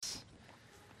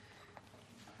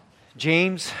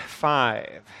James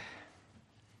 5.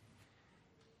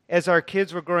 As our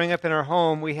kids were growing up in our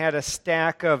home, we had a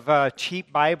stack of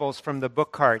cheap Bibles from the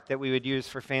book cart that we would use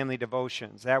for family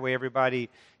devotions. That way everybody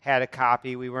had a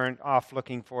copy. We weren't off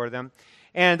looking for them.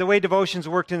 And the way devotions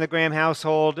worked in the Graham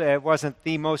household, it wasn't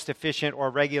the most efficient or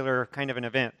regular kind of an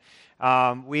event.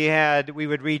 We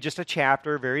would read just a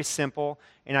chapter, very simple,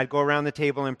 and I'd go around the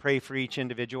table and pray for each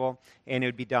individual, and it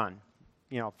would be done.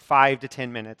 5 to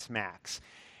 10 minutes max.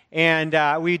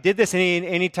 And we did this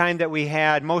any time that we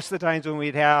had, most of the times when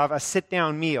we'd have a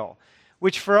sit-down meal,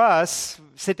 which for us,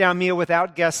 sit-down meal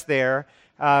without guests there,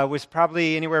 was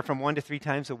probably anywhere from 1 to 3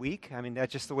 times a week. I mean,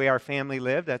 that's just the way our family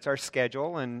lived. That's our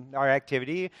schedule and our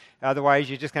activity. Otherwise,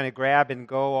 you just kind of grab and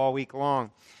go all week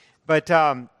long. But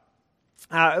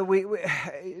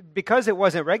because it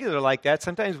wasn't regular like that,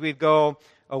 sometimes we'd go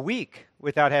a week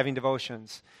without having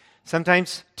devotions.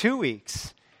 Sometimes 2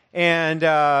 weeks.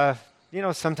 And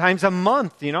sometimes a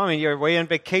month, you're away on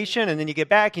vacation and then you get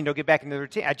back, and you don't get back into the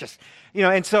routine.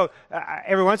 And so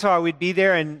every once in a while we'd be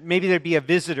there and maybe there'd be a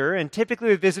visitor. And typically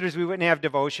with visitors we wouldn't have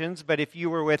devotions, but if you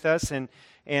were with us and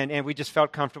we just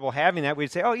felt comfortable having that,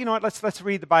 we'd say, oh, you know what, let's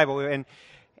read the Bible.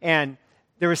 And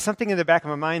there was something in the back of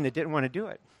my mind that didn't want to do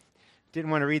it. Didn't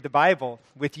want to read the Bible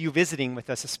with you visiting with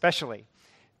us especially.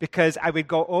 Because I would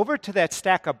go over to that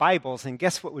stack of Bibles and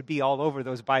guess what would be all over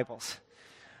those Bibles?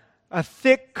 A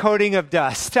thick coating of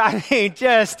dust. I mean,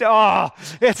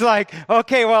 it's like,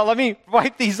 okay, well, let me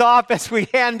wipe these off as we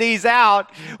hand these out.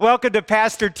 Welcome to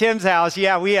Pastor Tim's house.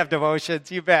 Yeah, we have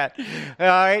devotions, you bet. All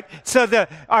right. So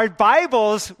our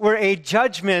Bibles were a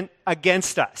judgment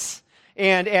against us.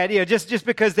 And just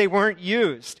because they weren't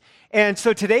used. And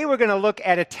so today we're going to look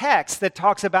at a text that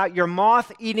talks about your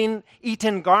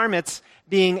moth-eaten garments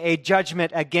being a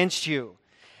judgment against you.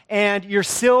 And your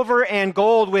silver and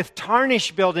gold with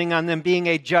tarnish building on them being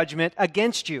a judgment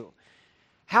against you.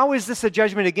 How is this a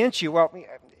judgment against you? Well,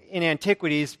 in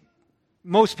antiquities,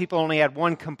 most people only had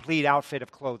one complete outfit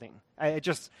of clothing.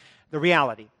 Just the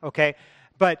reality, okay?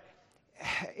 But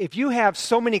if you have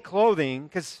so many clothing,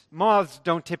 because moths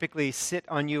don't typically sit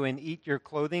on you and eat your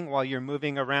clothing while you're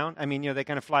moving around. I mean, they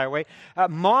kind of fly away.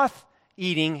 Moth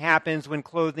eating happens when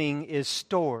clothing is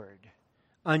stored,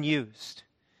 unused.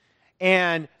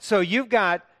 And so you've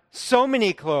got so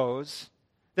many clothes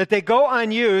that they go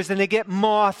unused and they get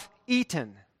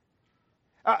moth-eaten.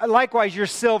 Likewise, your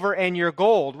silver and your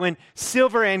gold. When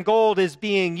silver and gold is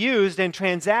being used and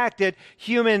transacted,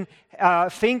 human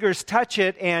fingers touch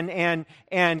it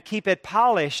and keep it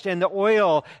polished, and the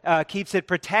oil keeps it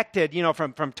protected,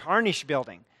 from tarnish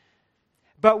building.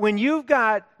 But when you've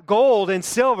got gold and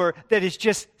silver that is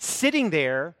just sitting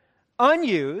there,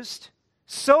 unused,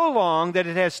 so long that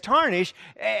it has tarnished,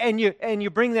 and you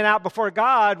bring that out before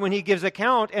God when He gives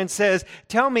account and says,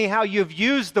 tell me how you've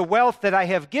used the wealth that I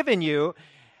have given you.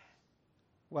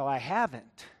 Well, I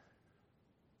haven't.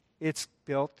 It's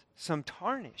built some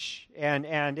tarnish, and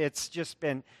it's just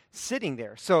been sitting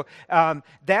there. So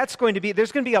there's going to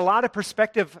be a lot of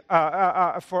perspective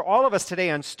for all of us today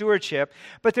on stewardship,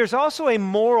 but there's also a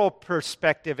moral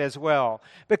perspective as well,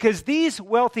 because these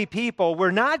wealthy people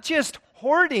were not just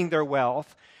hoarding their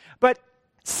wealth, but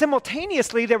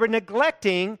simultaneously they were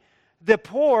neglecting the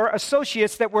poor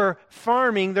associates that were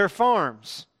farming their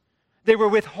farms. They were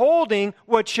withholding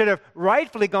what should have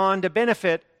rightfully gone to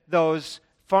benefit those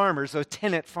farmers, those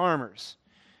tenant farmers.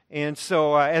 And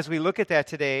so as we look at that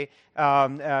today,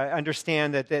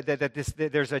 understand that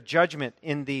there's a judgment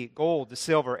in the gold, the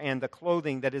silver, and the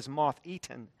clothing that is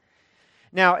moth-eaten.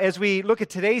 Now, as we look at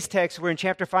today's text, we're in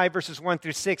chapter 5, verses 1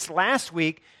 through 6. Last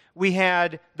week, we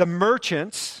had the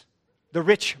merchants, the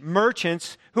rich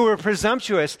merchants, who were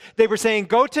presumptuous. They were saying,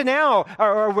 go to now,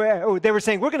 or they were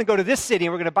saying, we're going to go to this city,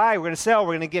 and we're going to buy, we're going to sell,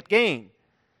 we're going to get gain.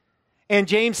 And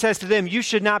James says to them, you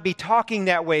should not be talking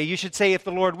that way. You should say, if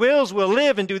the Lord wills, we'll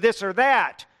live and do this or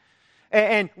that.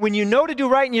 And when you know to do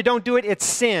right and you don't do it, it's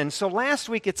sin. So last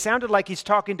week it sounded like he's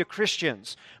talking to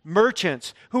Christians,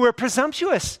 merchants, who were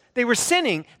presumptuous. They were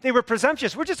sinning. They were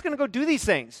presumptuous. We're just going to go do these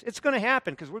things. It's going to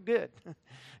happen because we're good.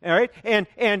 All right?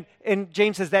 And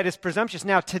James says that is presumptuous.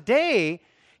 Now today,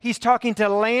 he's talking to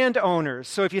landowners.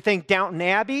 So if you think Downton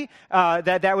Abbey,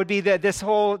 that would be this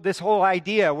whole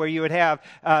idea where you would have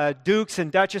dukes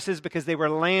and duchesses because they were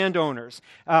landowners.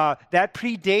 That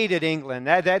predated England.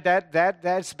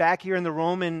 That's back here in the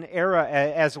Roman era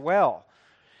as well.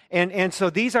 And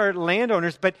so these are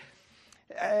landowners, but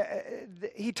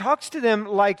he talks to them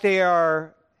like they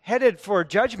are headed for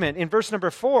judgment. In verse number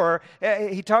 4,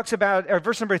 he talks about, or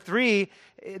verse number 3,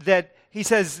 that he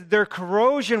says, their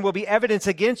corrosion will be evidence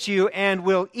against you and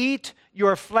will eat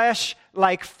your flesh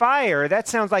like fire. That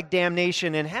sounds like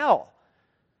damnation in hell.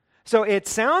 So it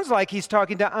sounds like he's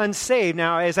talking to unsaved.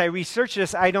 Now, as I research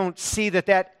this, I don't see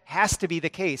that has to be the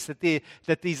case,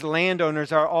 that these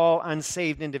landowners are all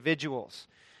unsaved individuals.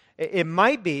 It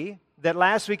might be that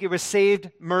last week it was saved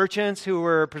merchants who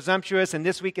were presumptuous, and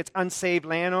this week it's unsaved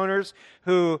landowners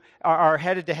who are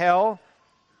headed to hell.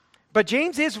 But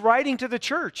James is writing to the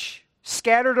church,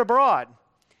 scattered abroad.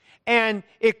 And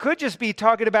it could just be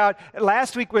talking about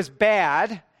last week was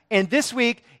bad, and this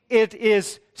week it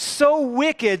is so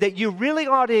wicked that you really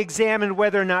ought to examine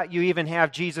whether or not you even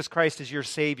have Jesus Christ as your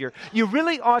Savior. You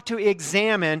really ought to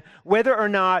examine whether or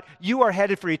not you are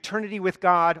headed for eternity with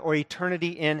God or eternity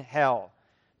in hell,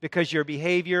 because your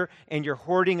behavior and your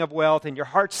hoarding of wealth and your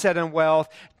heart set on wealth,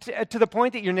 to the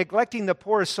point that you're neglecting the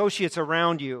poor associates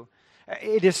around you.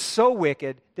 It is so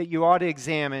wicked that you ought to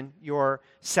examine your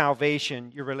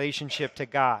salvation, your relationship to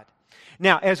God.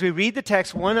 Now, as we read the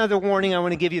text, one other warning I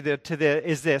want to give you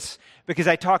is this, because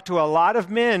I talked to a lot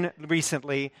of men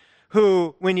recently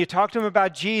who, when you talk to them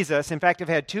about Jesus, in fact, I've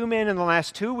had 2 men in the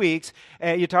last 2 weeks,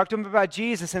 you talk to them about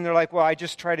Jesus, and they're like, well, I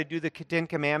just try to do the 10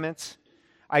 Commandments.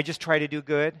 I just try to do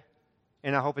good,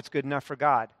 and I hope it's good enough for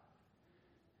God.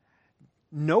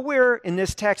 Nowhere in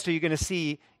this text are you going to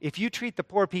see, if you treat the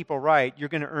poor people right, you're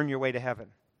going to earn your way to heaven.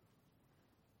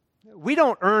 We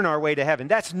don't earn our way to heaven.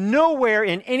 That's nowhere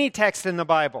in any text in the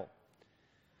Bible.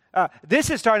 This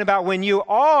is talking about when you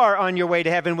are on your way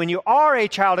to heaven, when you are a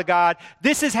child of God,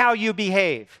 this is how you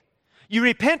behave. You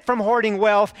repent from hoarding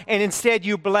wealth, and instead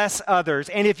you bless others.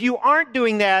 And if you aren't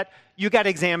doing that, you got to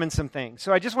examine some things.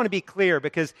 So I just want to be clear,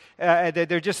 because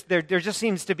there just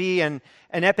seems to be an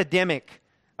epidemic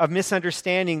of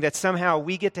misunderstanding that somehow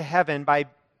we get to heaven by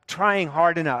trying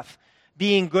hard enough,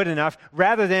 being good enough,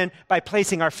 rather than by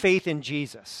placing our faith in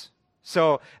Jesus.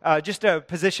 So just to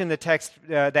position the text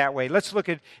that way, let's look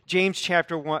at James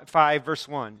chapter 5, verse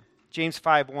 1. James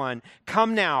 5:1.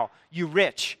 Come now, you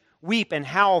rich, weep and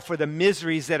howl for the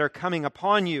miseries that are coming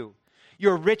upon you.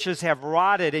 Your riches have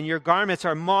rotted, and your garments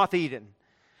are moth-eaten.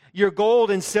 Your gold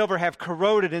and silver have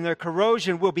corroded, and their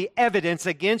corrosion will be evidence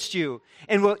against you,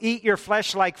 and will eat your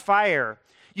flesh like fire.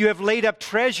 You have laid up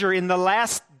treasure in the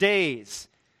last days.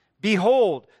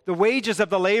 Behold, the wages of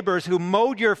the laborers who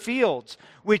mowed your fields,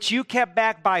 which you kept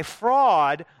back by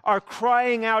fraud, are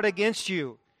crying out against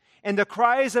you. And the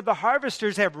cries of the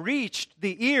harvesters have reached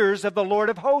the ears of the Lord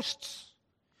of hosts.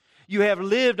 You have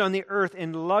lived on the earth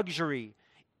in luxury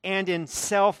and in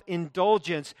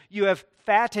self-indulgence. You have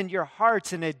fattened your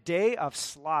hearts in a day of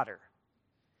slaughter.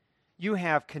 You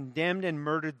have condemned and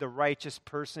murdered the righteous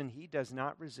person. He does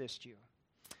not resist you.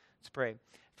 Let's pray.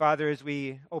 Father, as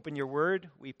we open your word,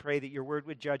 we pray that your word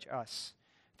would judge us.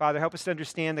 Father, help us to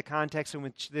understand the context in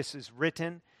which this is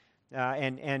written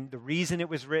and the reason it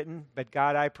was written. But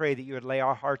God, I pray that you would lay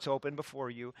our hearts open before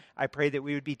you. I pray that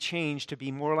we would be changed to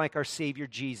be more like our Savior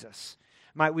Jesus.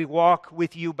 Might we walk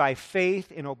with you by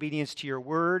faith in obedience to your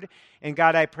word. And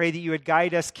God, I pray that you would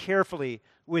guide us carefully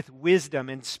with wisdom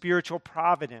and spiritual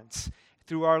providence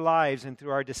through our lives and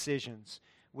through our decisions.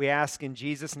 We ask in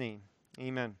Jesus' name.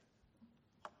 Amen.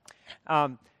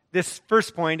 This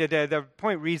first point, the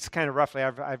point reads kind of roughly.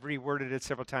 I've reworded it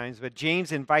several times, but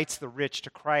James invites the rich to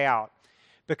cry out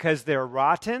because their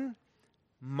rotten,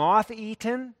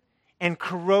 moth-eaten, and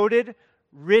corroded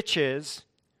riches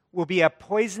will be a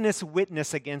poisonous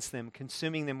witness against them,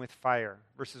 consuming them with fire.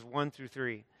 Verses 1 through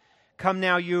 3. Come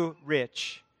now, you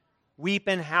rich, weep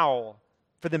and howl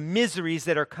for the miseries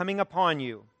that are coming upon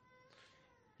you.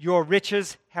 Your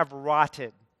riches have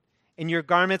rotted, and your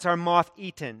garments are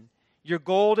moth-eaten. Your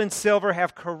gold and silver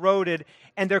have corroded,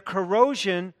 and their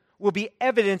corrosion will be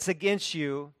evidence against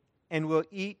you and will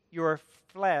eat your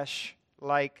flesh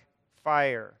like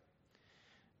fire.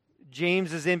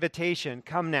 James's invitation,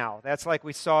 come now. That's like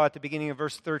we saw at the beginning of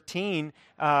verse 13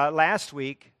 last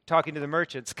week, talking to the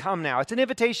merchants. Come now. It's an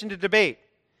invitation to debate.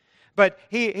 But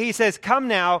he says, come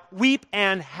now, weep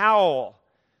and howl.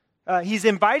 He's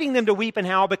inviting them to weep and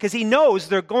howl because he knows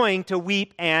they're going to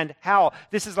weep and howl.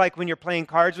 This is like when you're playing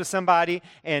cards with somebody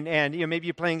and maybe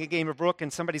you're playing a game of Rook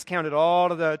and somebody's counted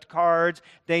all of the cards.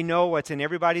 They know what's in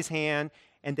everybody's hand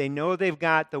and they know they've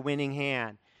got the winning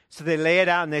hand. So they lay it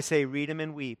out and they say, read them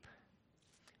and weep,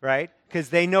 right? Because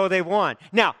they know they won.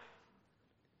 Now,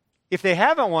 if they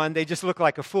haven't won, they just look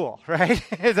like a fool, right?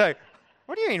 It's like,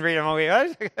 what do you mean read them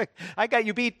and weep? I got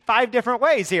you beat 5 different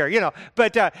ways here,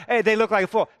 But they look like a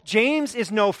fool. James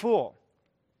is no fool.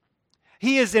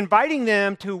 He is inviting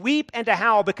them to weep and to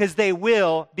howl because they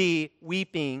will be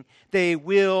weeping. They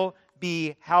will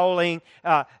be howling.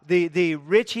 The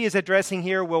rich he is addressing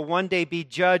here will one day be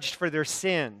judged for their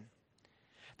sin.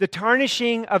 The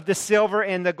tarnishing of the silver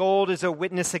and the gold is a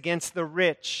witness against the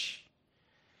rich.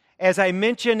 As I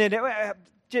mentioned,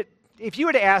 if you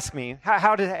were to ask me,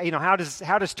 how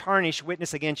does tarnish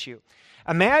witness against you?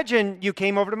 Imagine you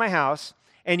came over to my house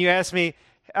and you asked me,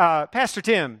 Pastor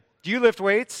Tim, do you lift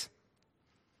weights?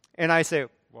 And I say,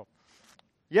 well,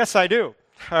 yes, I do.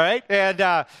 All right, and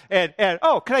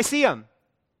oh, can I see them?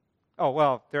 Oh,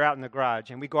 well, they're out in the garage.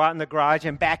 And we go out in the garage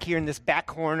and back here in this back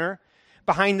corner,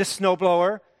 behind the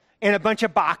snowblower, and a bunch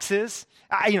of boxes.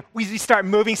 We start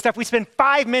moving stuff. We spend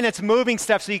 5 minutes moving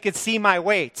stuff so you can see my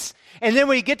weights. And then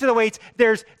when you get to the weights,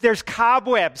 there's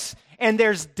cobwebs and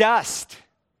there's dust.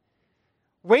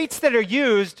 Weights that are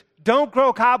used don't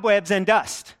grow cobwebs and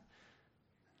dust.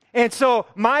 And so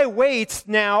my weights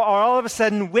now are all of a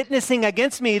sudden witnessing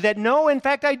against me that no, in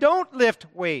fact, I don't lift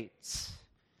weights.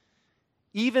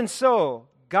 Even so,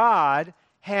 God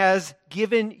has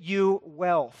given you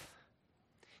wealth.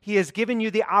 He has given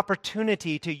you the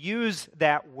opportunity to use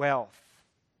that wealth.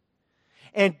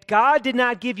 And God did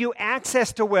not give you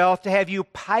access to wealth to have you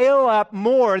pile up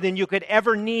more than you could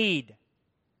ever need.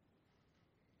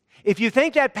 If you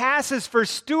think that passes for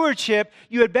stewardship,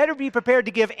 you had better be prepared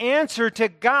to give answer to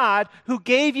God who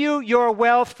gave you your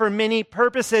wealth for many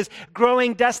purposes.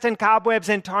 Growing dust and cobwebs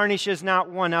and tarnish is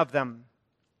not one of them.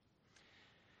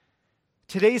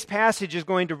 Today's passage is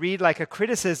going to read like a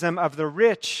criticism of the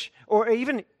rich, or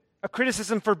even a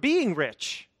criticism for being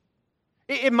rich.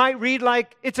 It might read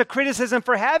like it's a criticism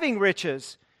for having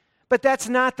riches, but that's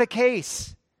not the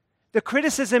case. The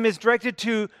criticism is directed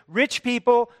to rich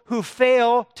people who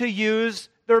fail to use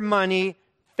their money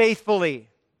faithfully.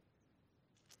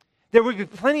 There would be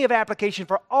plenty of application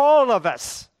for all of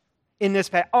us in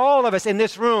this all of us in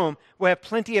this room will have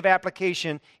plenty of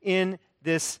application in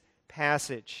this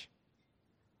passage.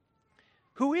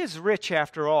 Who is rich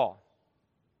after all?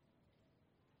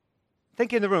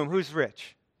 Think in the room, who's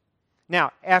rich?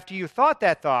 Now, after you thought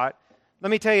that thought, let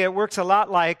me tell you, it works a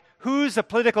lot like, who's a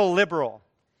political liberal?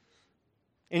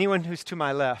 Anyone who's to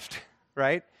my left,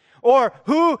 right? Or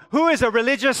who is a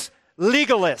religious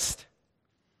legalist?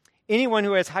 Anyone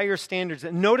who has higher standards.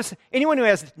 Anyone who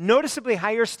has noticeably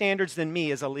higher standards than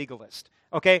me is a legalist.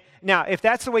 Okay? Now, if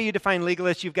that's the way you define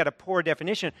legalist, you've got a poor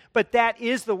definition. But that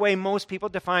is the way most people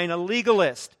define a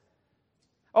legalist.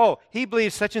 Oh, he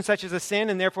believes such and such is a sin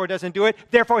and therefore doesn't do it.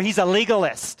 Therefore, he's a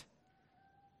legalist.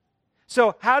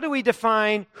 So how do we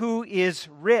define who is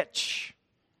rich?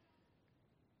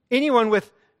 Anyone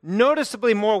with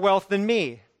noticeably more wealth than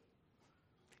me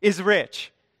is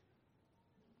rich.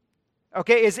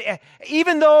 Okay,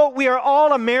 even though we are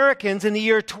all Americans in the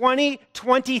year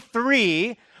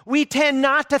 2023, we tend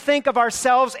not to think of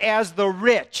ourselves as the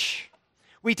rich.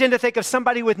 We tend to think of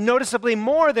somebody with noticeably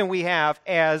more than we have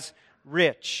as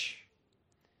rich.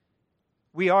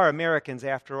 We are Americans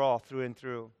after all, through and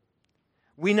through.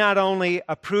 We not only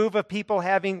approve of people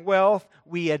having wealth,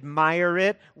 we admire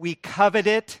it, we covet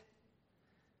it.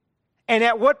 And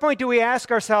at what point do we ask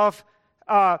ourselves,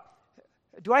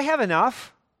 do I have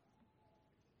enough?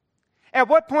 At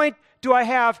what point do I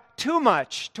have too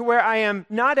much to where I am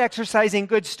not exercising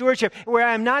good stewardship, where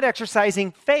I am not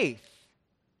exercising faith?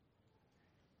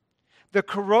 The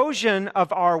corrosion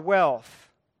of our wealth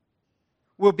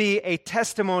will be a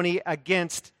testimony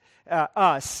against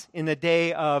us in the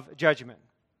day of judgment.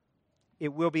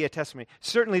 It will be a testimony.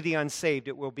 Certainly the unsaved,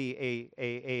 it will be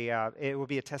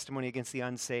a testimony against the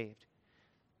unsaved.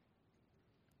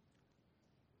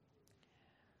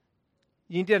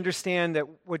 You need to understand that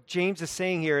what James is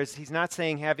saying here is he's not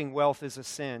saying having wealth is a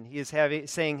sin. He is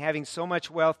saying having so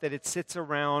much wealth that it sits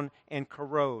around and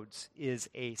corrodes is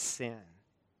a sin.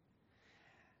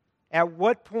 At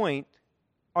what point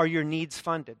are your needs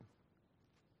funded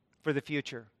for the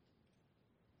future?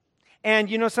 And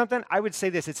you know something? I would say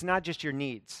this, it's not just your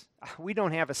needs. We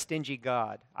don't have a stingy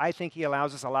God. I think he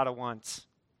allows us a lot of wants.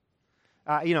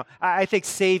 I think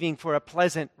saving for a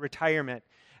pleasant retirement,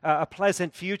 a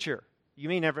pleasant future. You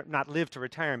may never not live to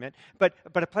retirement, but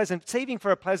saving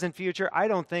for a pleasant future, I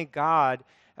don't think God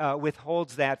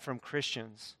withholds that from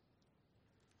Christians.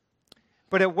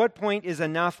 But at what point is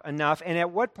enough enough? And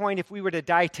at what point, if we were to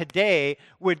die today,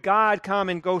 would God come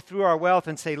and go through our wealth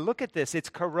and say, look at this, it's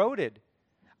corroded.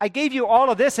 I gave you all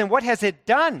of this, and what has it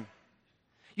done?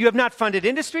 You have not funded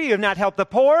industry, you have not helped the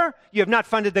poor, you have not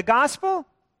funded the gospel.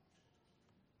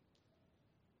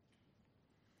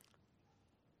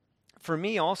 For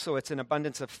me also, it's an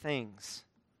abundance of things.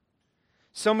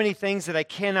 So many things that I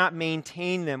cannot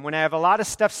maintain them. When I have a lot of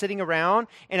stuff sitting around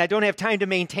and I don't have time to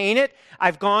maintain it,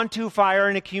 I've gone too far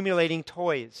in accumulating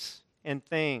toys and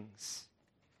things.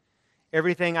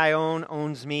 Everything I own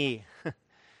owns me.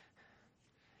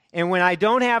 And when I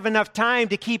don't have enough time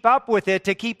to keep up with it,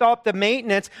 to keep up the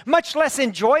maintenance, much less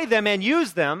enjoy them and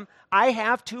use them, I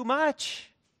have too much.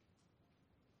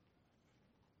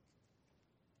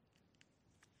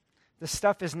 The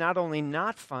stuff is not only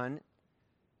not fun,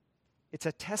 it's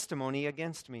a testimony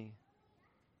against me.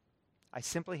 I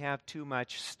simply have too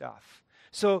much stuff.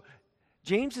 So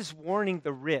James is warning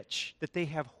the rich that they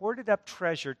have hoarded up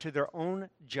treasure to their own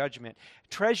judgment.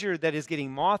 Treasure that is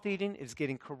getting moth-eaten, is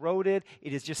getting corroded.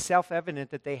 It is just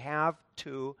self-evident that they have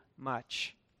too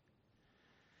much.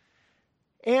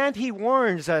 And he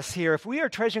warns us here, if we are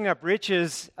treasuring up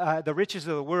riches, the riches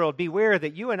of the world, beware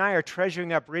that you and I are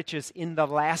treasuring up riches in the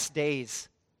last days.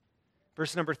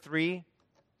 Verse number 3,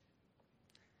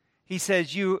 he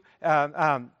says, verse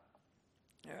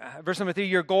number 3,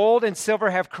 your gold and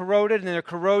silver have corroded, and their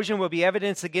corrosion will be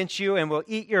evidence against you and will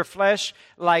eat your flesh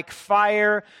like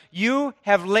fire. You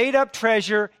have laid up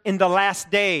treasure in the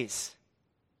last days.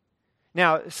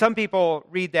 Now, some people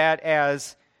read that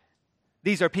as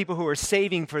these are people who are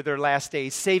saving for their last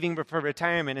days, saving for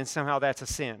retirement, and somehow that's a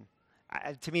sin.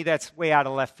 To me, that's way out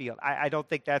of left field. I don't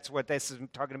think that's what this is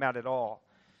talking about at all.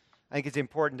 I think it's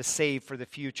important to save for the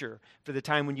future, for the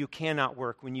time when you cannot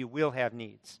work, when you will have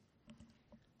needs.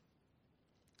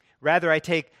 Rather, I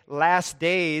take last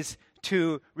days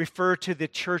to refer to the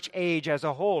church age as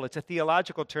a whole. It's a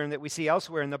theological term that we see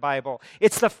elsewhere in the Bible.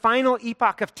 It's the final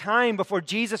epoch of time before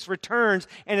Jesus returns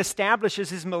and establishes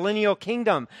his millennial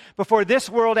kingdom, before this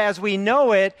world as we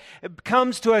know it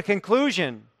comes to a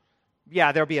conclusion.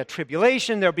 Yeah, there'll be a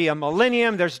tribulation, there'll be a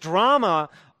millennium, there's drama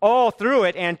all through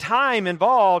it and time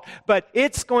involved, but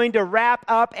it's going to wrap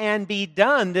up and be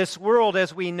done, this world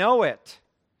as we know it.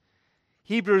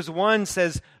 Hebrews 1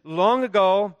 says, long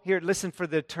ago, here, listen for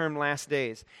the term last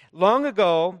days. Long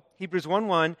ago, Hebrews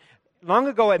 1:1, long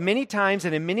ago at many times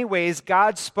and in many ways,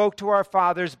 God spoke to our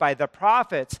fathers by the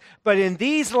prophets. But in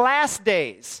these last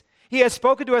days, he has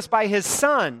spoken to us by his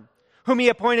Son, whom he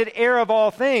appointed heir of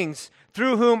all things,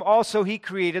 through whom also he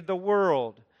created the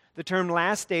world. The term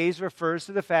last days refers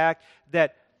to the fact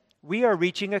that we are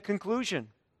reaching a conclusion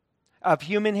of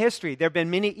human history. There have been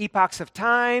many epochs of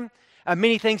time,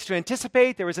 many things to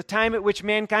anticipate. There was a time at which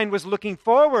mankind was looking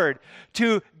forward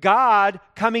to God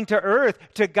coming to earth,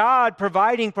 to God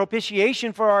providing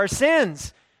propitiation for our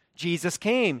sins. Jesus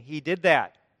came. He did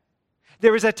that.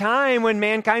 There was a time when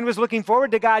mankind was looking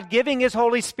forward to God giving his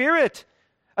Holy Spirit,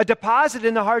 a deposit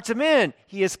in the hearts of men.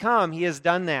 He has come. He has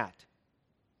done that.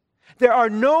 There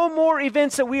are no more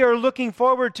events that we are looking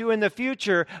forward to in the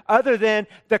future other than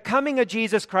the coming of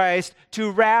Jesus Christ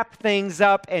to wrap things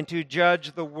up and to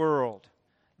judge the world.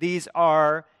 These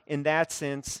are, in that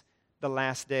sense, the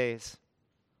last days.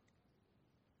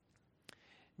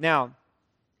 Now,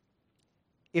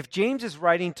 if James is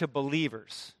writing to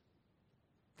believers,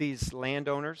 these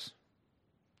landowners,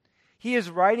 he is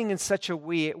writing in such a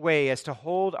way as to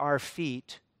hold our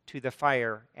feet to the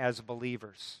fire as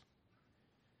believers.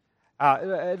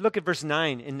 Look at verse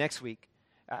 9 in next week.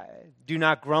 Do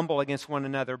not grumble against one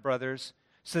another, brothers,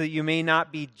 so that you may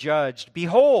not be judged.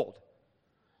 Behold,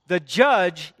 the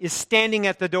judge is standing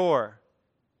at the door.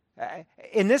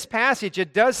 In this passage,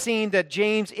 it does seem that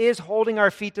James is holding our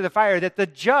feet to the fire, that the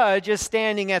judge is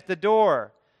standing at the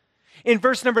door. In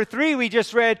verse number 3, we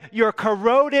just read, your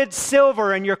corroded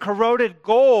silver and your corroded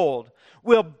gold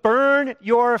will burn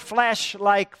your flesh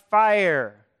like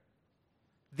fire.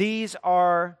 These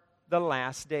are the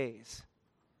last days.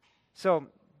 So,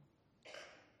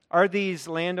 are these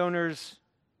landowners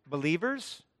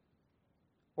believers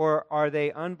or are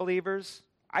they unbelievers?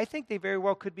 I think they very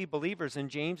well could be believers, and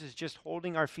James is just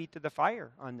holding our feet to the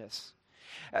fire on this.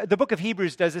 The book of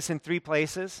Hebrews does this in 3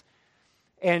 places.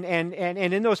 And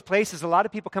in those places, a lot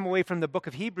of people come away from the book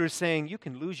of Hebrews saying, you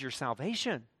can lose your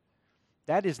salvation.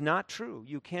 That is not true.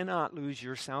 You cannot lose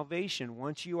your salvation.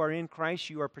 Once you are in Christ,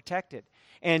 you are protected.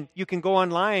 And you can go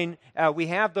online. We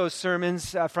have those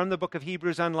sermons from the book of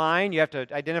Hebrews online. You have to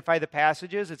identify the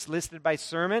passages. It's listed by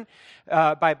sermon,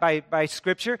 by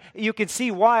Scripture. You can see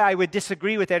why I would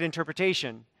disagree with that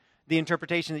interpretation, the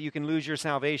interpretation that you can lose your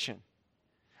salvation.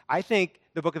 I think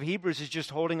the book of Hebrews is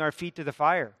just holding our feet to the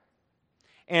fire.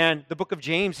 And the book of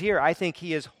James here, I think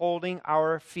he is holding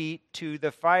our feet to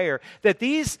the fire. That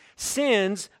these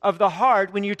sins of the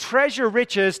heart, when you treasure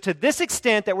riches to this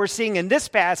extent that we're seeing in this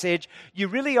passage, you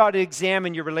really ought to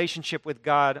examine your relationship with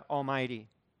God Almighty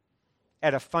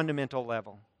at a fundamental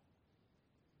level.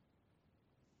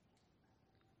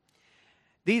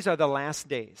 These are the last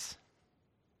days.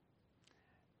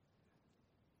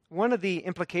 One of the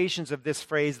implications of this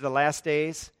phrase, the last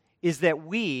days, is that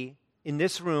we, in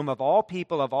this room, of all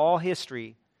people, of all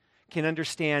history, can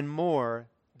understand more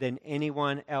than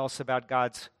anyone else about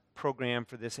God's program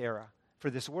for this era, for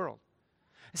this world.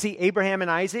 See, Abraham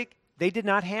and Isaac, they did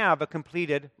not have a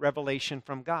completed revelation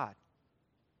from God.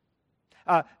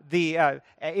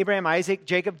 Abraham, Isaac,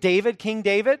 Jacob, David, King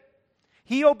David,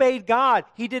 he obeyed God.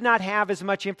 He did not have as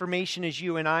much information as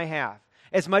you and I have,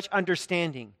 as much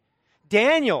understanding.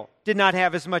 Daniel did not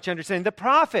have as much understanding. The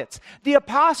prophets, the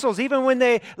apostles, even when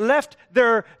they left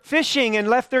their fishing and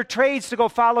left their trades to go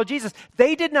follow Jesus,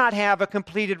 they did not have a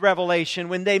completed revelation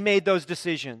when they made those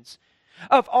decisions.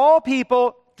 Of all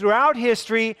people throughout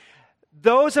history,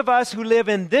 those of us who live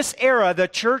in this era, the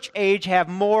church age, have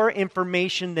more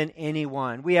information than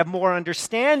anyone. We have more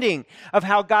understanding of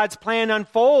how God's plan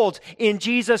unfolds in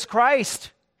Jesus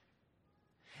Christ.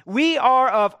 We are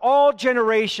of all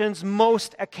generations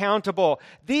most accountable.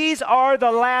 These are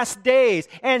the last days.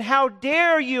 And how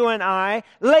dare you and I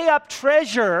lay up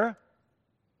treasure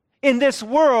in this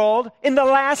world in the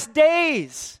last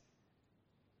days?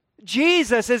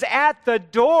 Jesus is at the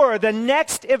door. The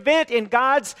next event in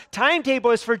God's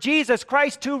timetable is for Jesus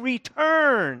Christ to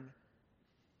return.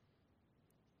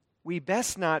 We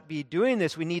best not be doing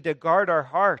this. We need to guard our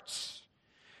hearts.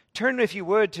 Turn, if you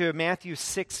would, to Matthew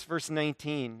 6, verse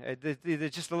 19.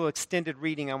 Just a little extended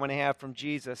reading I want to have from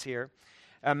Jesus here.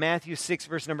 Matthew 6,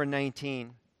 verse number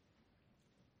 19.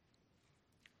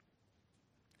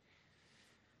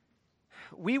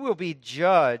 We will be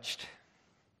judged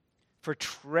for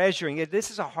treasuring, this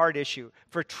is a hard issue,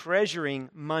 for treasuring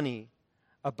money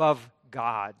above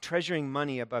God, treasuring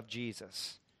money above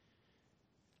Jesus.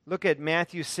 Look at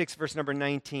Matthew 6, verse number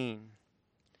 19.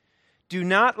 Do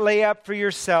not lay up for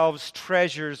yourselves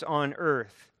treasures on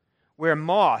earth, where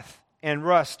moth and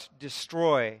rust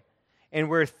destroy, and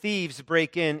where thieves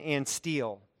break in and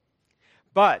steal.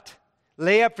 But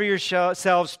lay up for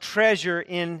yourselves treasure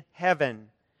in heaven,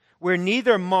 where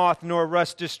neither moth nor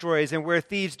rust destroys, and where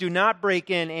thieves do not break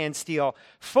in and steal.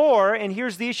 For, and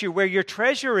here's the issue, where your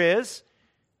treasure is,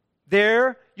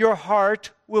 there your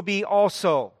heart will be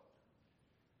also.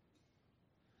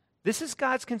 This is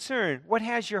God's concern. What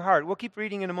has your heart? We'll keep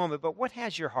reading in a moment, but what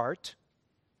has your heart?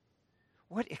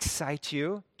 What excites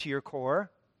you to your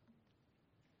core?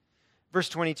 Verse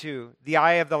 22, the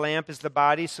eye of the lamp is the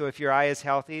body, so if your eye is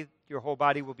healthy, your whole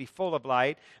body will be full of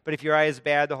light. But if your eye is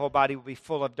bad, the whole body will be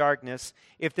full of darkness.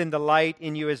 If then the light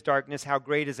in you is darkness, how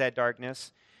great is that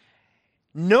darkness?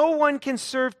 No one can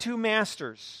serve two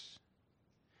masters.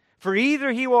 For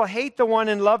either he will hate the one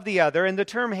and love the other. And the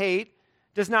term hate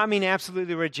does not mean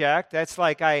absolutely reject. That's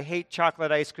like I hate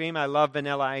chocolate ice cream, I love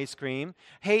vanilla ice cream.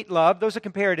 Hate, love, those are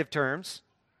comparative terms.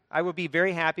 I would be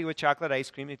very happy with chocolate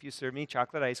ice cream if you serve me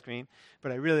chocolate ice cream,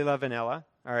 but I really love vanilla,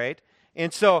 all right?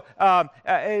 And so,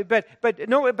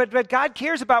 but God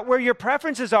cares about where your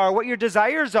preferences are, what your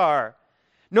desires are.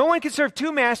 No one can serve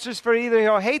two masters, for either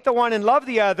he'll hate the one and love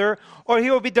the other, or he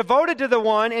will be devoted to the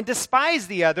one and despise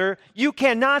the other. You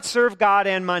cannot serve God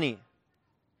and money.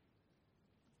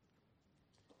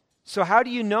 So how do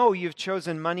you know you've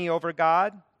chosen money over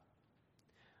God?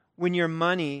 When your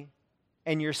money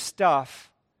and your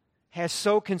stuff has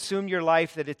so consumed your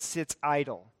life that it sits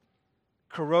idle,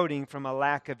 corroding from a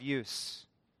lack of use.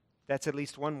 That's at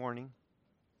least one warning.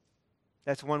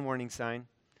 That's one warning sign.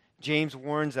 James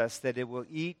warns us that it will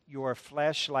eat your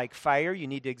flesh like fire. You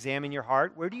need to examine your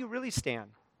heart. Where do you really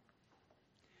stand?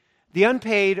 The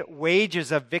unpaid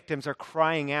wages of victims are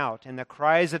crying out, and the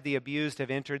cries of the abused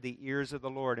have entered the ears of the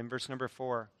Lord. In verse number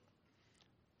 4.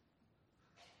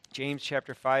 James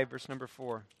chapter 5, verse number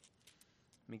 4.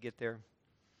 Let me get there.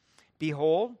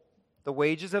 Behold, the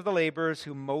wages of the laborers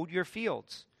who mowed your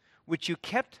fields, which you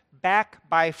kept back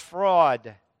by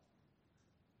fraud,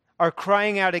 are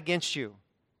crying out against you.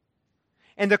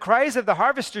 And the cries of the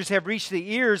harvesters have reached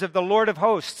the ears of the Lord of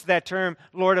hosts. That term,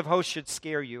 Lord of hosts, should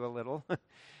scare you a little.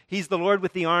 He's the Lord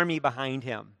with the army behind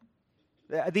him.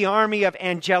 The army of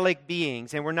angelic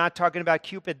beings. And we're not talking about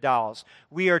Cupid dolls.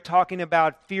 We are talking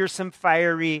about fearsome,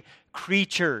 fiery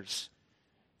creatures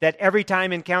that every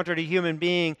time encountered a human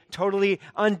being, totally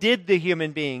undid the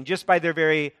human being just by their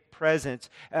very presence.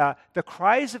 The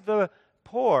cries of the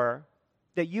poor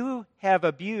that you have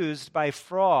abused by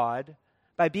fraud,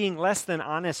 by being less than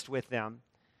honest with them,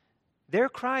 their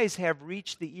cries have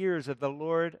reached the ears of the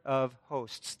Lord of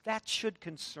hosts. That should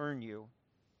concern you.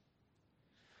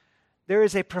 There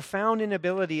is a profound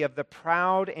inability of the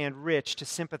proud and rich to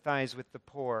sympathize with the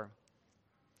poor.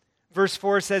 Verse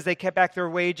 4 says they kept back their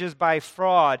wages by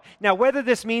fraud. Now, whether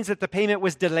this means that the payment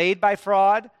was delayed by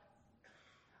fraud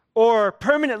or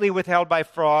permanently withheld by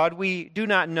fraud, we do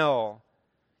not know.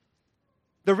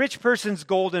 The rich person's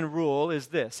golden rule is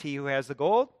this: he who has the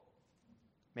gold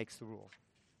makes the rule.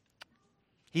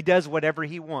 He does whatever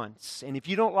he wants. And if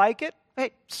you don't like it,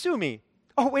 hey, sue me.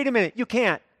 Oh, wait a minute, you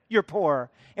can't. You're poor.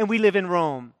 And we live in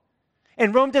Rome.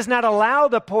 And Rome does not allow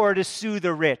the poor to sue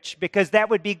the rich because that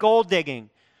would be gold digging.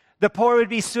 The poor would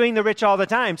be suing the rich all the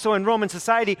time. So in Roman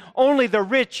society, only the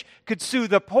rich could sue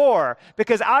the poor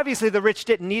because obviously the rich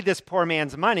didn't need this poor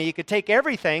man's money. He could take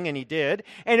everything, and he did,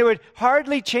 and it would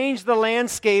hardly change the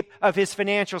landscape of his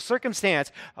financial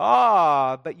circumstance.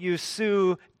 But you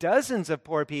sue dozens of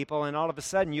poor people, and all of a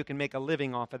sudden you can make a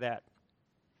living off of that.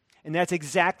 And that's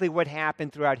exactly what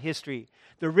happened throughout history.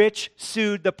 The rich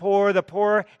sued the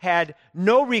poor had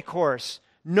no recourse,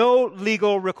 no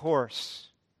legal recourse.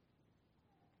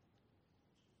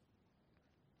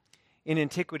 In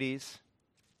antiquities,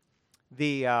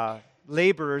 the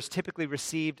laborers typically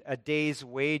received a day's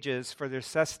wages for their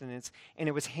sustenance, and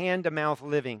it was hand-to-mouth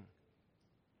living.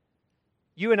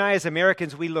 You and I as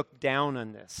Americans, we look down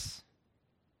on this.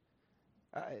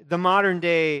 The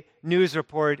modern-day news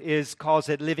report calls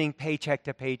it living paycheck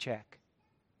to paycheck.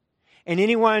 And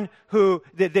anyone who,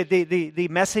 the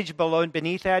message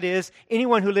beneath that is,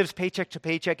 anyone who lives paycheck to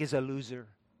paycheck is a loser.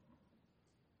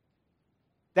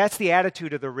 That's the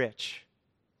attitude of the rich.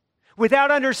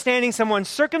 Without understanding someone's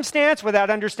circumstance, without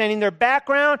understanding their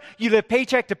background, you live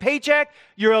paycheck to paycheck,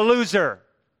 you're a loser.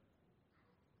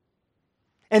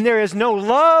 And there is no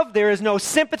love, there is no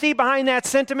sympathy behind that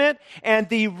sentiment, and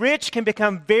the rich can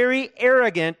become very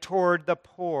arrogant toward the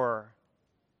poor.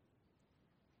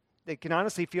 They can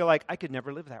honestly feel like, I could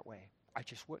never live that way. I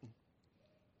just wouldn't.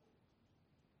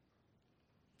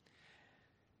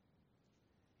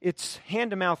 It's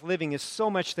hand-to-mouth living is so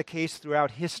much the case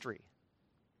throughout history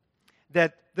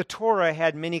that the Torah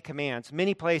had many commands.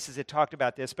 Many places it talked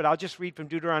about this, but I'll just read from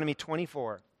Deuteronomy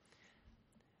 24.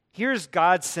 Here's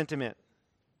God's sentiment.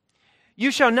 You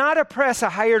shall not oppress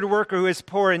a hired worker who is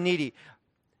poor and needy.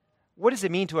 What does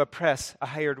it mean to oppress a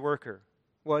hired worker?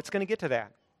 Well, it's going to get to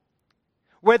that.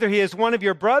 Whether he is one of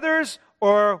your brothers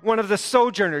or one of the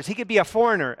sojourners, he could be a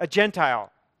foreigner, a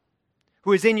Gentile,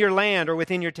 who is in your land or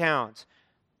within your towns.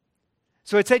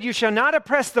 So it said, you shall not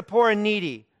oppress the poor and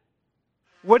needy.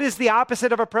 What is the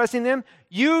opposite of oppressing them?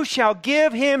 You shall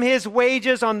give him his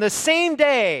wages on the same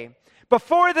day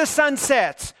before the sun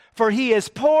sets, for he is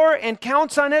poor and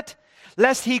counts on it,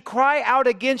 lest he cry out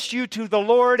against you to the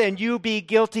Lord and you be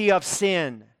guilty of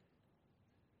sin.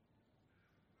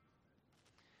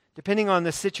 Depending on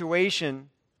the situation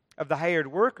of the hired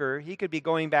worker, he could be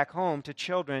going back home to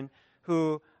children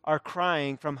who are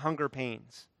crying from hunger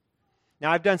pains.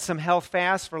 Now, I've done some health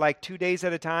fasts for like 2 days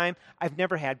at a time. I've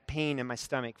never had pain in my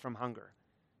stomach from hunger.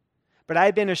 But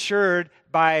I've been assured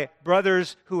by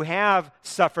brothers who have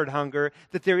suffered hunger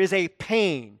that there is a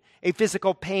pain, a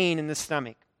physical pain in the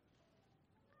stomach.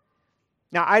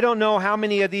 Now, I don't know how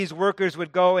many of these workers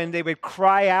would go and they would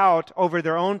cry out over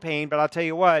their own pain, but I'll tell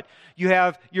you what, you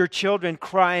have your children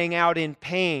crying out in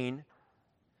pain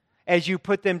as you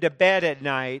put them to bed at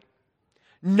night,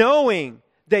 knowing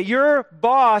that your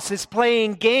boss is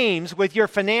playing games with your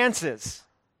finances.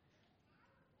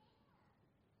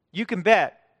 You can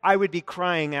bet I would be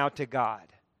crying out to God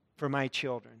for my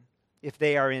children if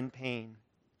they are in pain.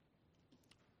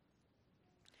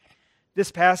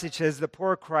 This passage says the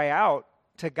poor cry out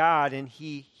to God and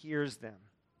he hears them.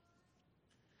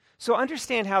 So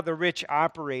understand how the rich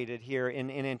operated here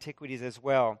in antiquities as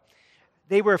well.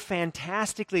 They were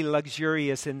fantastically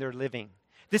luxurious in their living.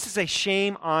 This is a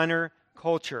shame-honor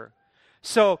culture.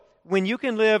 So when you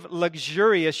can live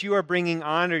luxurious, you are bringing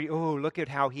honor. Oh, look at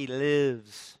how he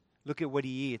lives. Look at what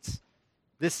he eats.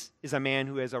 This is a man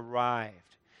who has arrived.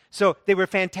 So they were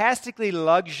fantastically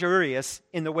luxurious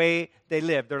in the way they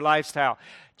lived, their lifestyle.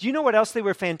 Do you know what else they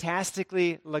were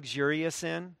fantastically luxurious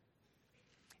in?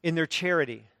 In their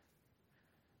charity.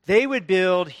 They would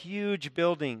build huge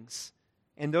buildings,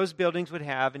 and those buildings would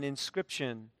have an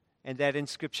inscription, and that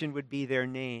inscription would be their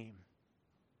name.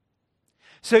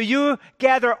 So you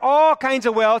gather all kinds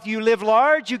of wealth, you live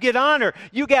large, you get honor.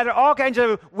 You gather all kinds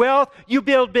of wealth, you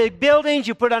build big buildings,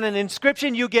 you put on an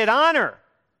inscription, you get honor.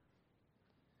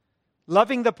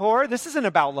 Loving the poor, this isn't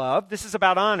about love, this is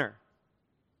about honor.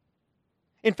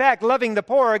 In fact, loving the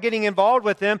poor, getting involved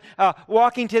with them,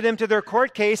 walking to them to their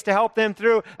court case to help them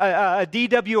through a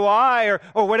DWI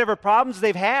or whatever problems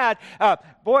they've had,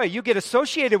 you get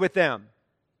associated with them.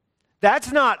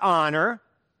 That's not honor.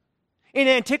 In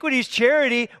antiquities,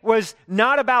 charity was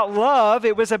not about love,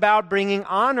 it was about bringing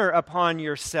honor upon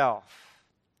yourself.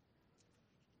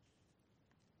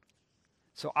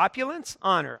 So opulence,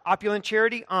 honor. Opulent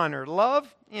charity, honor.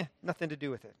 Love, nothing to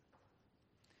do with it.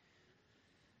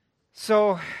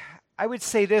 So I would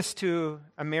say this to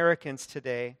Americans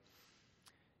today.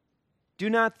 Do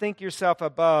not think yourself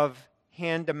above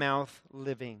hand-to-mouth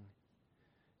living.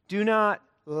 Do not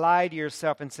lie to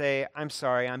yourself and say, I'm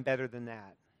sorry, I'm better than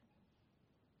that.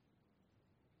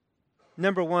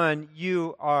 Number one,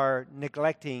 you are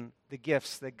neglecting the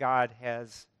gifts that God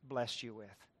has blessed you with.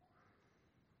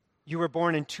 You were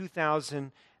born in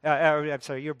you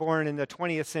were born in the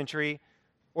 20th century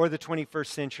or the 21st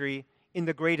century in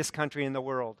the greatest country in the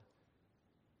world.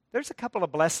 There's a couple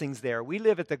of blessings there. We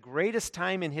live at the greatest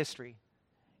time in history,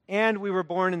 and we were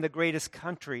born in the greatest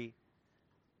country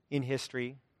in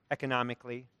history,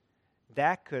 economically.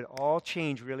 That could all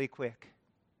change really quick.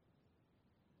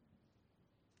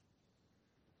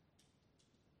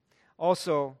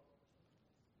 Also,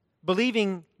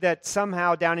 believing that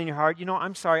somehow down in your heart,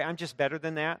 I'm sorry, I'm just better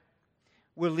than that,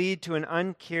 will lead to an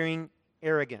uncaring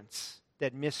arrogance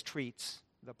that mistreats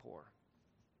the poor.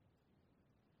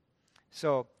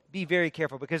 So be very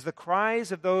careful, because the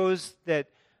cries of those that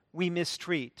we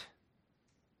mistreat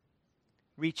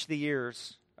reach the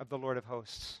ears of the Lord of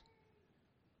hosts.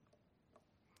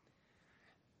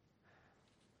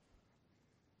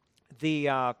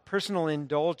 The personal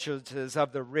indulgences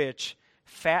of the rich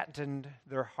fattened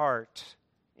their heart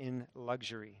in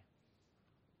luxury.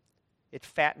 It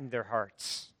fattened their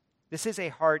hearts. This is a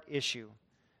heart issue.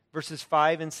 Verses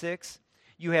 5 and 6,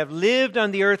 you have lived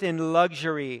on the earth in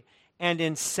luxury and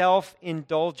in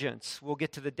self-indulgence. We'll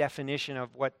get to the definition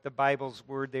of what the Bible's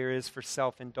word there is for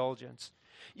self-indulgence.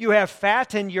 You have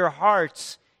fattened your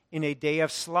hearts in a day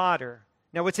of slaughter.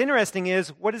 Now, what's interesting is,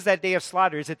 what is that day of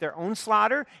slaughter? Is it their own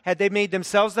slaughter? Had they made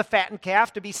themselves the fattened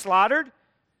calf to be slaughtered?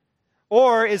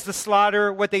 Or is the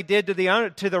slaughter what they did to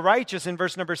the righteous in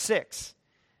verse number 6?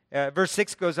 Verse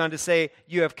 6 goes on to say,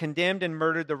 you have condemned and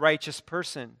murdered the righteous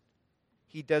person.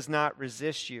 He does not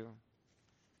resist you.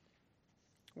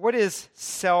 What is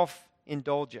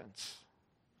self-indulgence?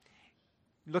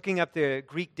 Looking up the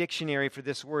Greek dictionary for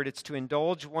this word, it's to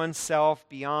indulge oneself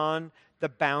beyond the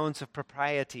bounds of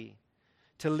propriety,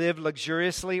 to live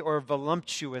luxuriously or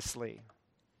voluptuously.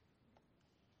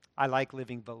 I like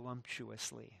living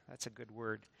voluptuously. That's a good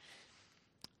word.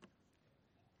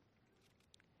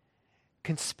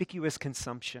 Conspicuous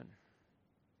consumption.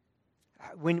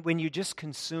 When you just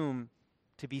consume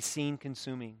to be seen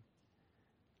consuming,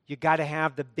 you got to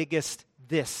have the biggest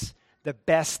this, the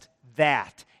best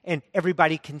that, and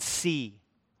everybody can see.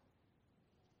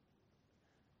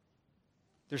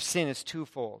 Their sin is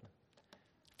twofold.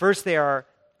 First, they are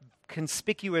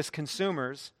conspicuous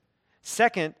consumers.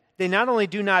 Second, they not only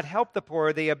do not help the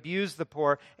poor, they abuse the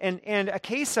poor. And a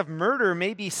case of murder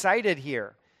may be cited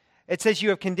here. It says you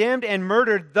have condemned and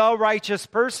murdered the righteous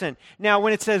person. Now,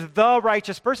 when it says the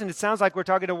righteous person, it sounds like we're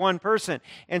talking to one person.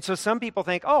 And so some people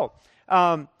think,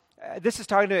 this is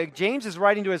talking to, James is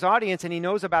writing to his audience and he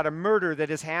knows about a murder that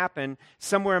has happened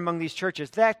somewhere among these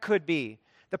churches. That could be.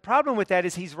 The problem with that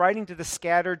is he's writing to the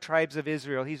scattered tribes of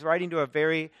Israel. He's writing to a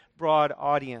very broad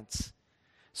audience.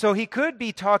 So he could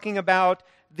be talking about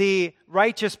the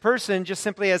righteous person just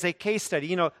simply as a case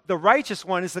study. The righteous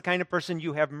one is the kind of person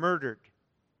you have murdered.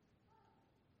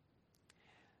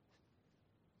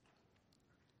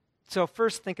 So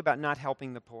first think about not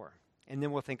helping the poor, and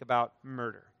then we'll think about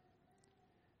murder.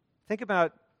 Think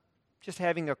about just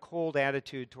having a cold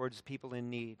attitude towards people in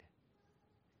need.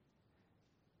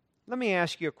 Let me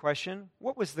ask you a question.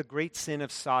 What was the great sin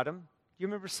of Sodom? You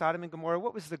remember Sodom and Gomorrah?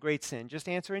 What was the great sin? Just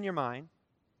answer in your mind.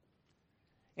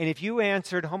 And if you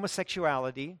answered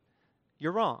homosexuality,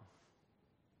 you're wrong.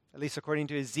 At least according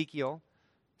to Ezekiel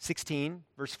 16,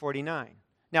 verse 49.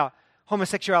 Now,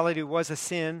 homosexuality was a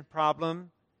sin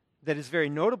problem that is very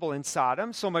notable in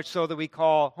Sodom, so much so that we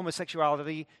call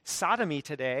homosexuality sodomy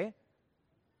today.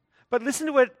 But listen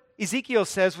to what Ezekiel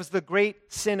says was the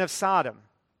great sin of Sodom.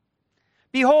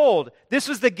 Behold, this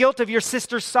was the guilt of your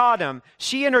sister Sodom.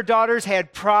 She and her daughters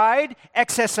had pride,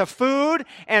 excess of food,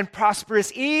 and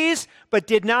prosperous ease, but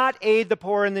did not aid the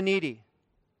poor and the needy.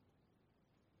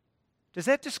 Does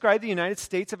that describe the United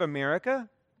States of America?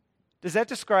 Does that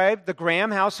describe the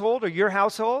Graham household or your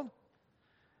household?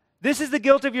 This is the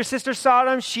guilt of your sister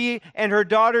Sodom. She and her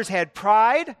daughters had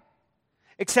pride,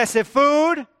 excessive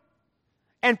food,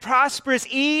 and prosperous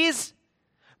ease,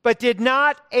 but did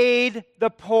not aid the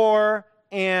poor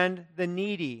and the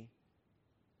needy.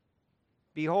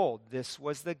 Behold, this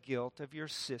was the guilt of your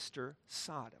sister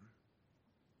Sodom.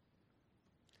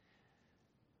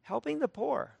 Helping the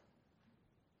poor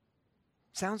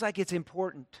sounds like it's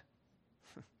important.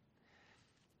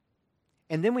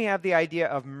 And then we have the idea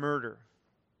of murder.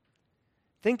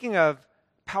 Thinking of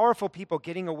powerful people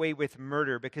getting away with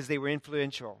murder because they were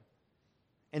influential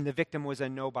and the victim was a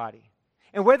nobody.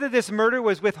 And whether this murder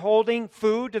was withholding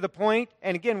food to the point,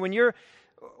 and again, when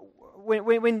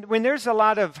there's a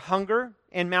lot of hunger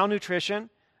and malnutrition,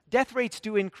 death rates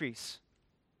do increase.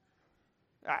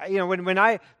 When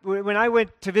I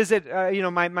went to visit,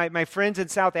 my friends in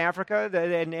South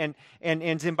Africa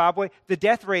and Zimbabwe, the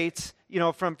death rates,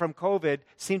 from COVID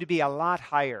seem to be a lot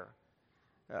higher.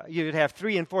 You'd have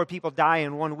 3 and 4 people die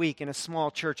in 1 week in a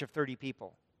small church of 30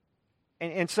 people.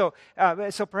 So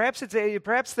perhaps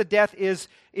the death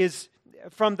is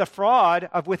from the fraud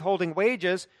of withholding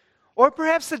wages, or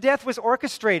perhaps the death was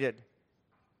orchestrated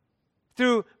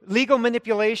through legal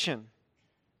manipulation.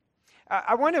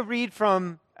 I want to read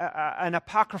from an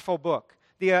apocryphal book.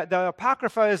 The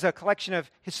Apocrypha is a collection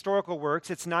of historical works.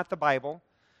 It's not the Bible,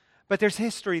 but there's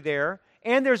history there,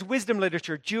 and there's wisdom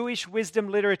literature, Jewish wisdom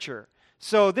literature.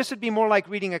 So this would be more like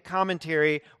reading a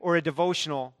commentary or a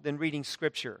devotional than reading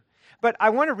Scripture. But I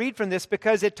want to read from this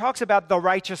because it talks about the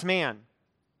righteous man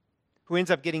who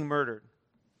ends up getting murdered.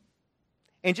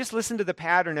 And just listen to the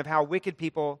pattern of how wicked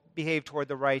people behave toward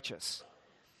the righteous.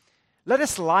 Let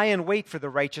us lie in wait for the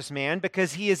righteous man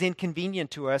because he is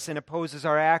inconvenient to us and opposes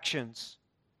our actions.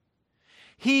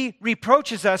 He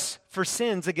reproaches us for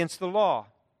sins against the law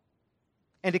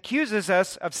and accuses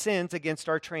us of sins against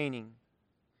our training.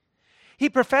 He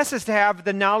professes to have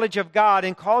the knowledge of God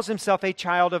and calls himself a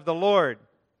child of the Lord.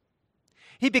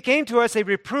 He became to us a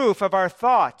reproof of our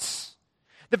thoughts.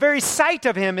 The very sight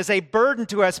of him is a burden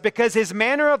to us because his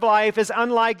manner of life is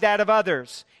unlike that of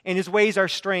others, and his ways are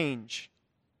strange.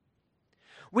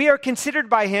 We are considered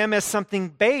by him as something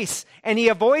base, and he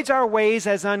avoids our ways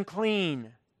as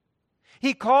unclean.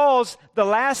 He calls the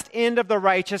last end of the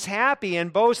righteous happy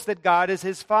and boasts that God is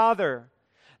his Father.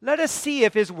 Let us see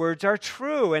if his words are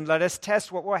true, and let us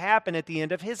test what will happen at the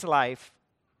end of his life.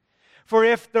 For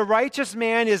if the righteous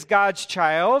man is God's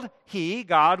child,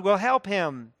 God, will help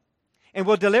him and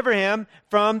will deliver him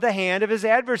from the hand of his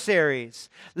adversaries.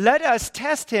 Let us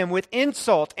test him with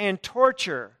insult and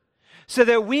torture so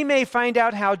that we may find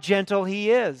out how gentle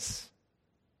he is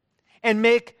and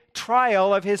make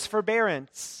trial of his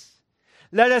forbearance.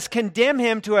 Let us condemn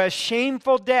him to a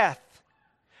shameful death,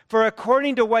 for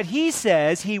according to what he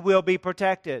says, he will be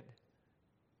protected.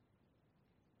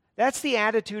 That's the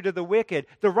attitude of the wicked.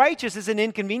 The righteous is an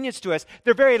inconvenience to us.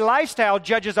 Their very lifestyle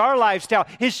judges our lifestyle.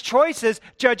 His choices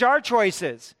judge our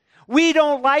choices. We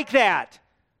don't like that.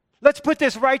 Let's put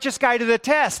this righteous guy to the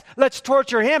test. Let's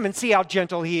torture him and see how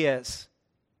gentle he is.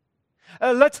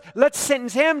 Let's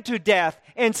sentence him to death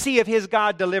and see if his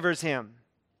God delivers him.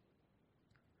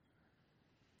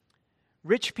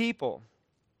 Rich people,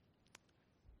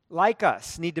 like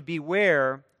us, need to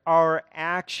beware our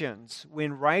actions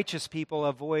when righteous people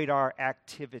avoid our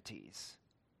activities.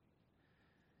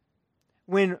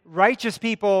 When righteous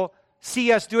people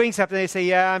see us doing something, they say,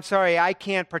 yeah, I'm sorry, I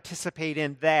can't participate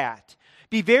in that.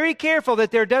 Be very careful that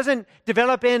there doesn't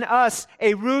develop in us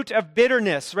a root of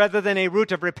bitterness rather than a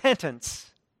root of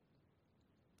repentance.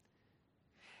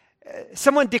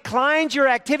 Someone declines your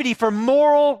activity for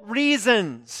moral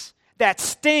reasons. That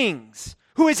stings.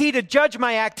 Who is he to judge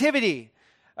my activity?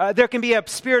 There can be a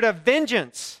spirit of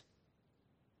vengeance.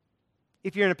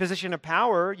 If you're in a position of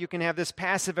power, you can have this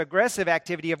passive-aggressive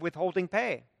activity of withholding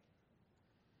pay,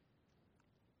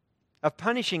 of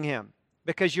punishing him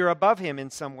because you're above him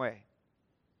in some way.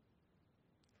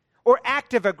 Or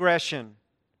active aggression.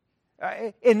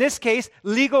 In this case,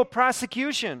 legal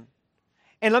prosecution.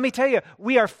 And let me tell you,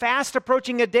 we are fast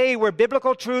approaching a day where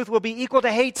biblical truth will be equal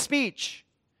to hate speech.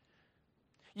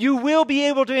 You will be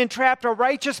able to entrap a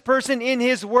righteous person in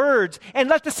his words and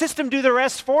let the system do the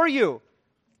rest for you.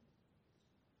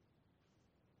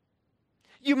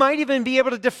 You might even be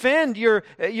able to defend your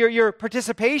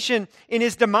participation in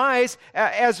his demise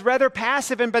as rather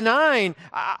passive and benign.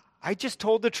 I just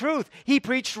told the truth. He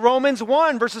preached Romans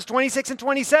 1, verses 26 and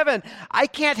 27. I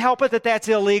can't help it that that's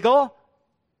illegal.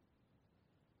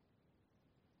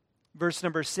 Verse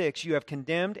number 6, you have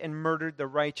condemned and murdered the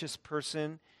righteous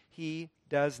person. He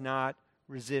does not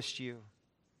resist you.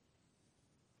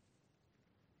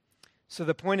 So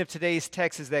the point of today's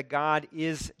text is that God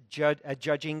is a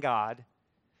judging God.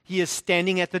 He is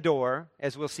standing at the door,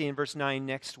 as we'll see in verse 9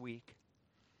 next week.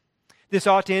 This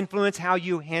ought to influence how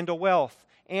you handle wealth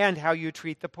and how you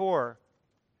treat the poor.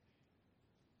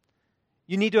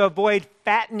 You need to avoid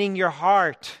fattening your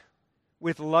heart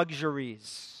with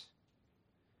luxuries.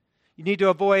 You need to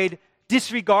avoid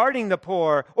disregarding the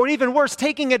poor, or even worse,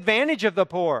 taking advantage of the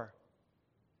poor.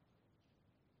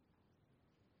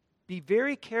 Be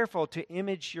very careful to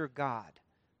image your God.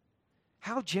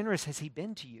 How generous has he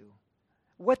been to you?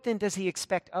 What then does he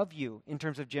expect of you in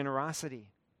terms of generosity?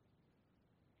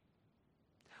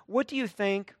 what do you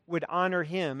think would honor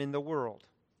him in the world?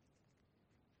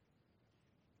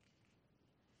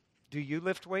 Do you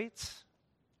lift weights?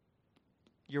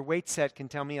 Your weight set can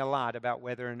tell me a lot about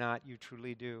whether or not you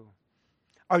truly do.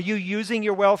 Are you using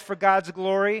your wealth for God's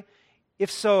glory?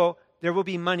 If so, there will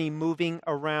be money moving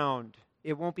around.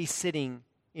 It won't be sitting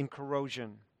in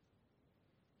corrosion.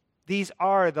 These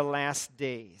are the last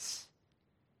days.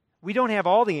 We don't have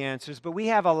all the answers, but we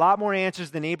have a lot more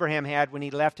answers than Abraham had when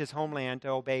he left his homeland to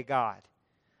obey God.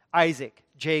 Isaac,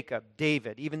 Jacob,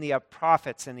 David, even the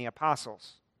prophets and the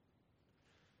apostles.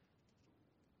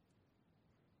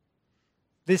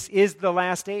 This is the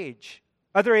last age.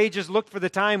 Other ages looked for the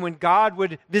time when God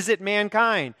would visit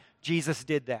mankind. Jesus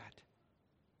did that.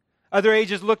 Other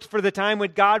ages looked for the time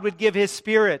when God would give his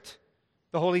Spirit.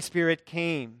 The Holy Spirit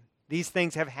came. These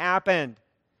things have happened.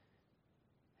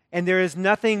 And there is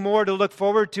nothing more to look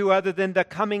forward to other than the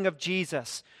coming of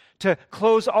Jesus, to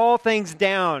close all things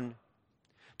down,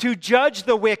 to judge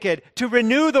the wicked, to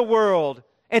renew the world,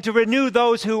 and to renew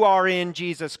those who are in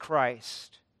Jesus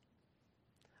Christ.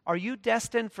 Are you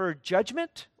destined for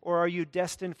judgment, or are you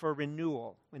destined for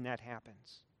renewal when that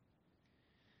happens?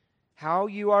 How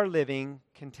you are living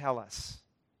can tell us.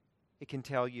 It can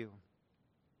tell you.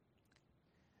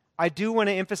 I do want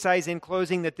to emphasize in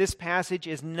closing that this passage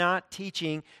is not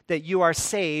teaching that you are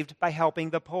saved by helping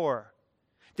the poor,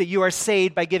 that you are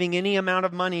saved by giving any amount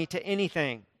of money to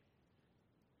anything.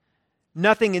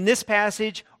 Nothing in this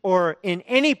passage or in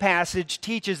any passage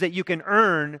teaches that you can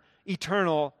earn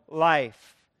eternal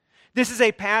life. This is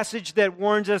a passage that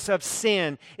warns us of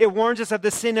sin. It warns us of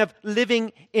the sin of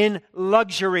living in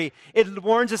luxury. It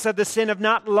warns us of the sin of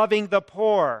not loving the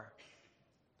poor.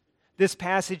 This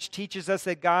passage teaches us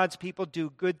that God's people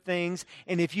do good things,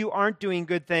 and if you aren't doing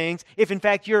good things, if in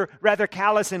fact you're rather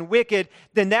callous and wicked,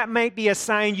 then that might be a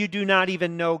sign you do not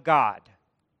even know God,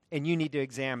 and you need to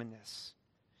examine this.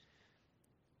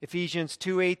 Ephesians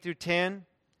 2:8-10,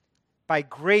 by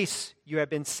grace you have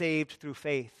been saved through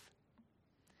faith.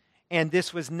 And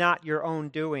this was not your own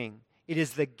doing. It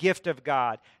is the gift of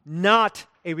God, not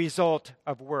a result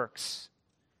of works.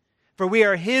 For we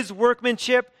are his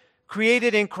workmanship,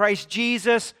 created in Christ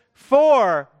Jesus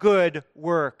for good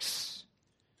works,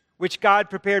 which God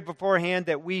prepared beforehand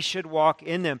that we should walk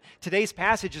in them. Today's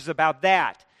passage is about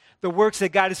that. The works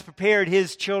that God has prepared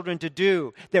his children to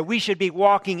do, that we should be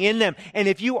walking in them. And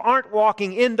if you aren't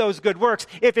walking in those good works,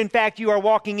 if in fact you are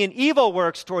walking in evil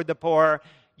works toward the poor,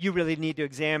 you really need to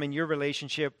examine your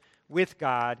relationship with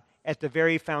God at the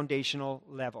very foundational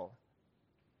level.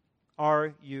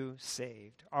 Are you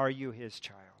saved? Are you his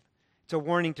child? It's a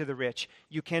warning to the rich.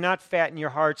 You cannot fatten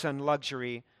your hearts on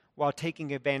luxury while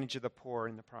taking advantage of the poor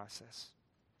in the process.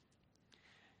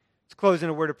 Let's close in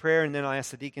a word of prayer, and then I'll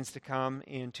ask the deacons to come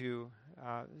and to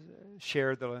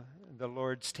share the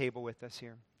Lord's table with us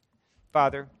here.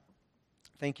 Father,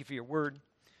 thank you for your word.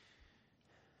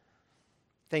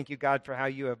 Thank you, God, for how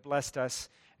you have blessed us,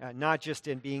 not just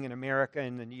in being in America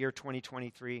in the year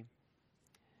 2023,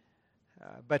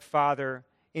 but, Father,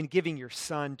 in giving your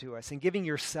Son to us, in giving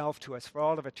yourself to us for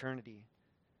all of eternity.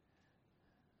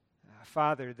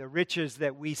 Father, the riches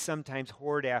that we sometimes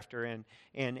hoard after and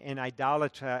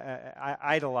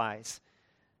idolize,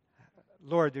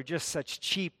 Lord, they're just such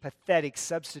cheap, pathetic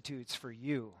substitutes for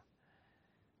you.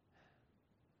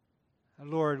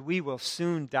 Lord, we will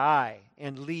soon die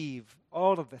and leave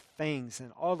all of the things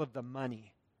and all of the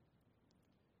money.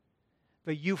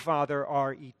 But you, Father,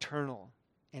 are eternal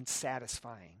and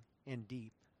satisfying and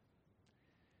deep.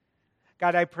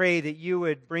 God, I pray that you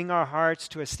would bring our hearts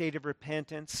to a state of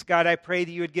repentance. God, I pray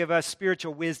that you would give us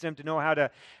spiritual wisdom to know how to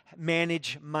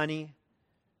manage money.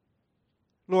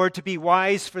 Lord, to be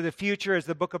wise for the future, as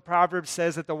the book of Proverbs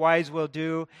says that the wise will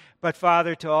do. But,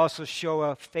 Father, to also show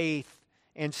a faith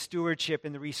and stewardship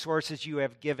in the resources you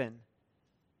have given.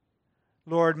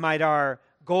 Lord, might our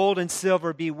gold and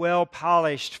silver be well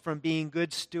polished from being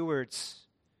good stewards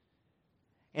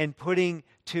and putting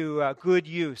to good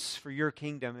use for your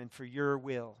kingdom and for your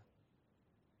will.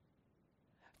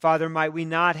 Father, might we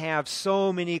not have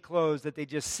so many clothes that they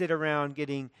just sit around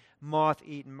getting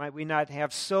moth-eaten. Might we not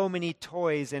have so many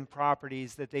toys and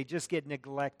properties that they just get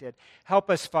neglected. Help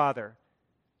us, Father,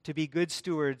 to be good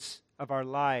stewards of our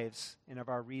lives and of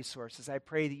our resources. I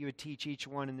pray that you would teach each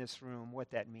one in this room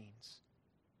what that means.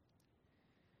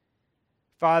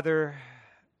 Father,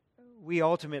 we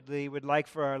ultimately would like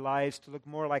for our lives to look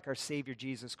more like our Savior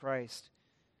Jesus Christ,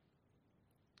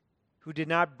 who did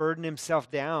not burden himself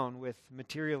down with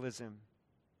materialism,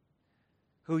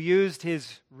 who used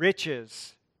his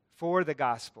riches for the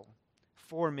gospel,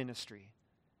 for ministry,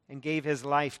 and gave his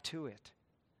life to it.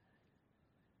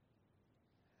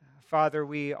 Father,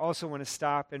 we also want to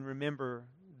stop and remember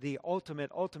the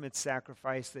ultimate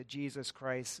sacrifice that Jesus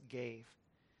Christ gave.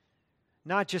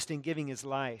 Not just in giving his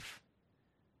life,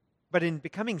 but in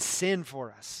becoming sin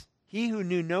for us. He who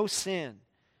knew no sin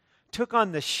took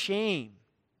on the shame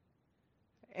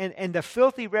and the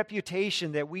filthy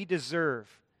reputation that we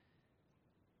deserve.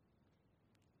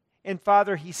 And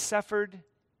Father, he suffered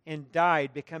and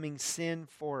died becoming sin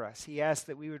for us. He asked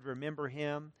that we would remember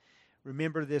him,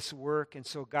 remember this work, and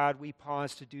so God, we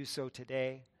pause to do so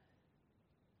today.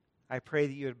 I pray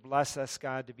that you would bless us,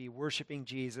 God, to be worshiping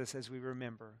Jesus as we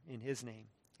remember. In his name,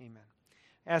 amen.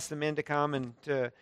 Ask the men to come and to